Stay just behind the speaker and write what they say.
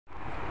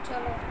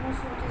चलो हूँ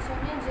श्रुति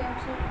सोनी जे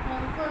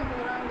धोरण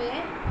 2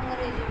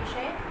 अंग्रेजी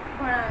विषय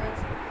भणावे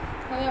छे।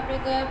 हवे आपणे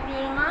गया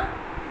पीरियड में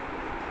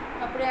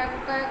आपणे आ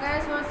कया कया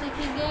स्वर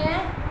शीखी गया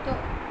तो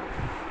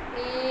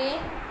ए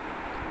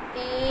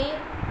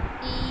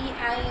ई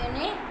आई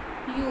अने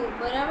यू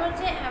बराबर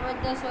छे। आ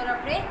बधा स्वर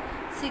आपणे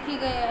शीखी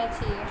गया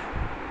छीए।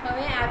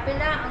 हवे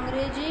आपेला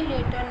अंग्रेजी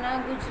लेटरना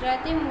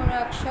गुजराती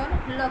मूळाक्षर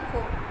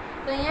लखो।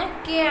 तो अहींया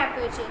के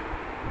आप्यो छे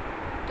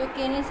तो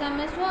केनी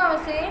सामे शुं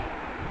आवशे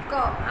क।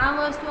 आ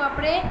वस्तु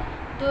आपणे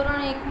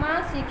धोरण 1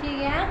 में शीखी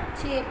गया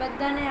छे,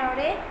 बधाने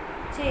आवडे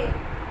छे।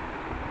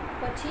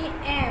 पछी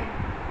एम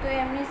तो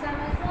एमनी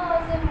सामे शुं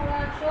आवशे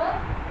मूळाक्षर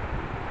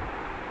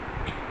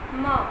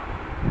म।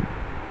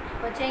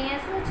 पछी अहींया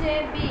शुं छे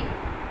बी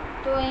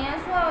तो अहींया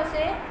शुं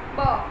आवशे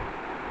ब।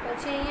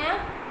 पछी अहींया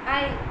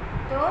आई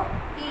तो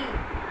ई,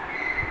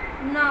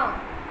 न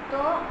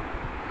तो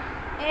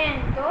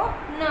एन तो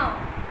न,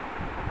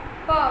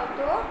 प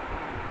तो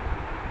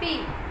पी,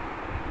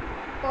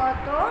 प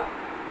तो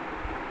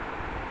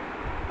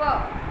प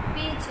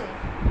पी छे।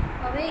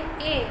 हवे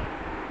ए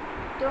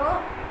तो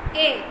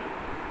ए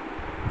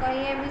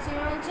कई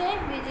एबीसीडी छे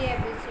बीजी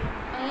एबीसीडी।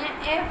 अहींया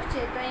एफ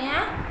छे तो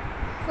अहींया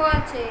फ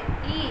छे।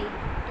 ई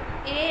तो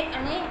ए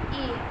अने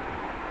ई,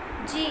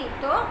 जी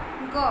तो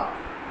ग,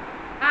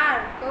 आर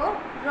तो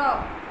र,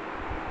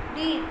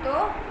 डी तो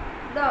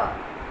ड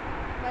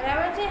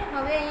बराबर छे।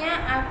 हवे अहींया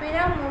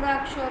आपेला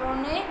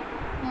मूळाक्षरोने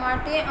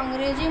माटे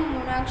अंग्रेजी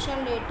मूळाक्षर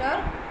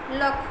लेटर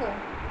लखो।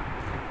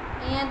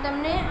 अहींया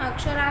तमने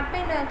अक्षर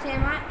आपेला छे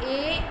एमां ए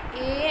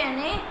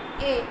अने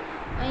ए।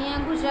 अहींया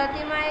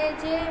गुजराती में ए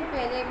छे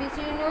पहली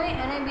एबीसीडी नो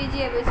अने बीजी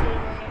एबीसीडी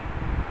नो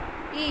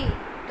ई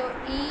तो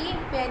ई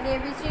पहली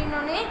एबीसीडी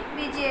नो ने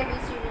बीजी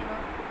एबीसीडी नो।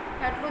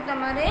 आटलुं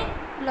तमारे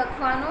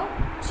लखवानुं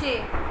छे।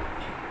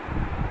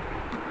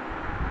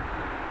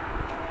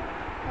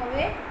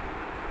 हवे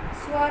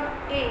स्वर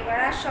ए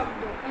वाळा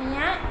शब्दों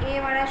अहींया ए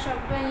वाळा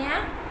शब्दों अहींया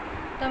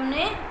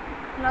तमने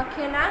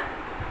लखेला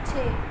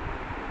छे।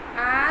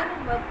 आर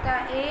वत्ता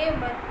ए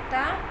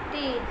वत्ता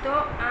टी तो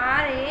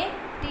आर ए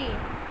टी।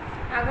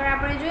 आगळ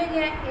आपणे जोई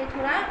गया ए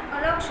थोड़ा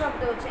अलग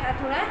शब्दों छे, आ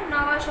थोड़ा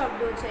नवा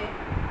शब्दों छे।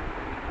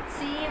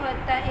 सी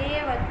वत्ता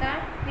ए वत्ता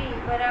पी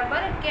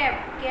बराबर केप।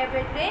 केप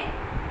एटले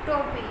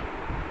टोपी।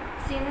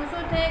 सी नुं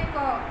शुं थाय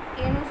क,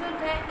 ए नुं शुं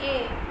थाय ए,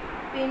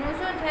 पी नुं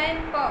शुं थाय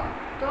प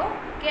तो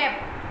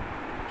केप।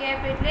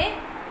 केप एटले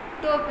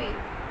टोपी।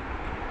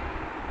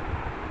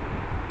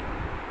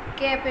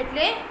 केप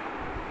एटले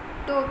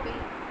टोपी।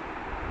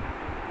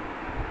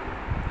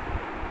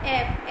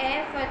 एफ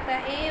एफ वत्ता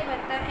ए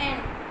वत्ता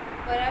एन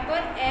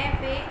बराबर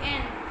F A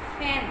N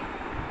fan.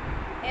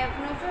 F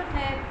नुं शुं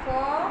थाय फ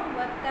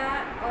वत्ता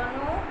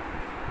अनु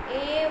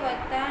ए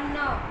वत्ता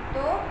न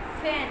तो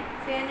फैन।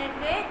 फैन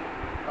एटले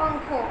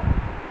पंखो।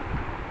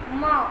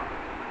 म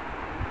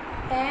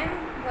एम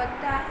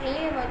वत्ता ए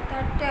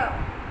वत्ता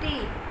टी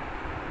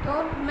तो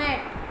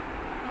मैट।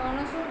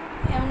 मनु शुं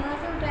एमनु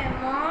शुं थाय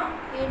म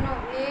एनो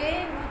ए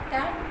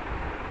वत्ता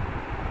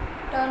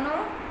टनो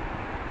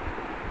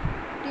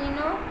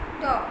टीनो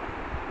ट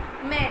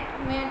मैट।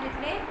 मैट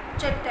एटले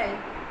चटाई।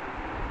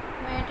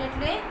 मैट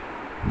एटले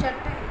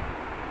चटाई।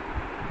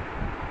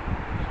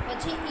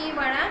 पछी ई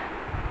वाळा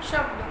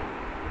शब्दों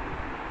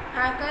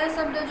आ कया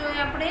शब्द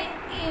जोया आपणे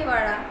ए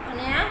वाळा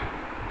अने आ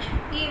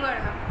ई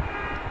वाळा।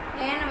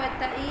 एन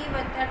वत्ता ई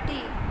वत्ता टी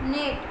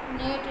नेट।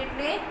 नेट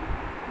एटले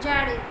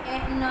जाળી।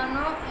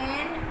 नानो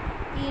एन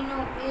ई नो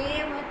ए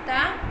वत्ता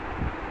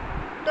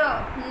ट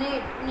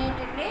नेट।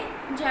 नेट एटले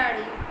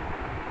जाળી।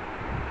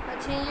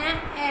 पछी अहींया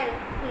एल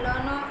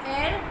लनो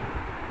एल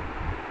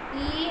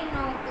ई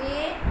नो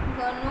ए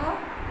गनो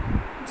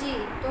जी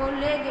तो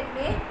लेग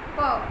एटले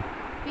पग।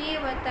 पी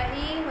वत्ता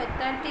ई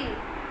वत्ता टी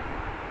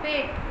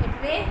पेट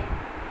एटले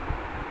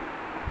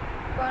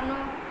पनो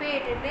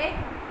पेट एटले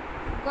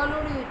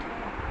गलुडियुं थाय।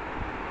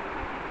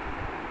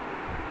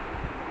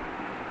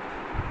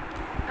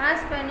 आ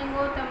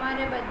स्पेलिंगो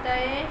तमारे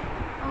बधाए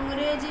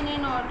अंग्रेजीनी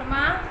नोट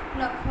में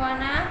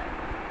लखवाना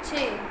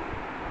छे।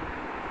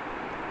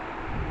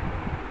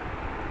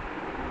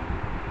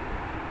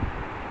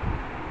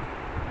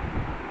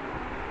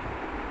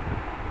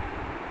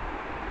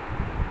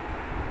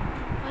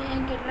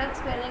 કેટલાક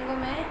સ્પેલિંગો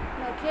મેં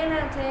લખેલા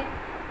છે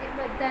એ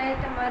બધાએ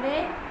તમારે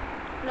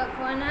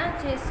લખવાના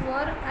છે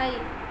સ્વર આઈ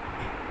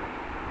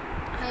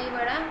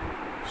વાળા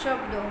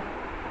શબ્દો।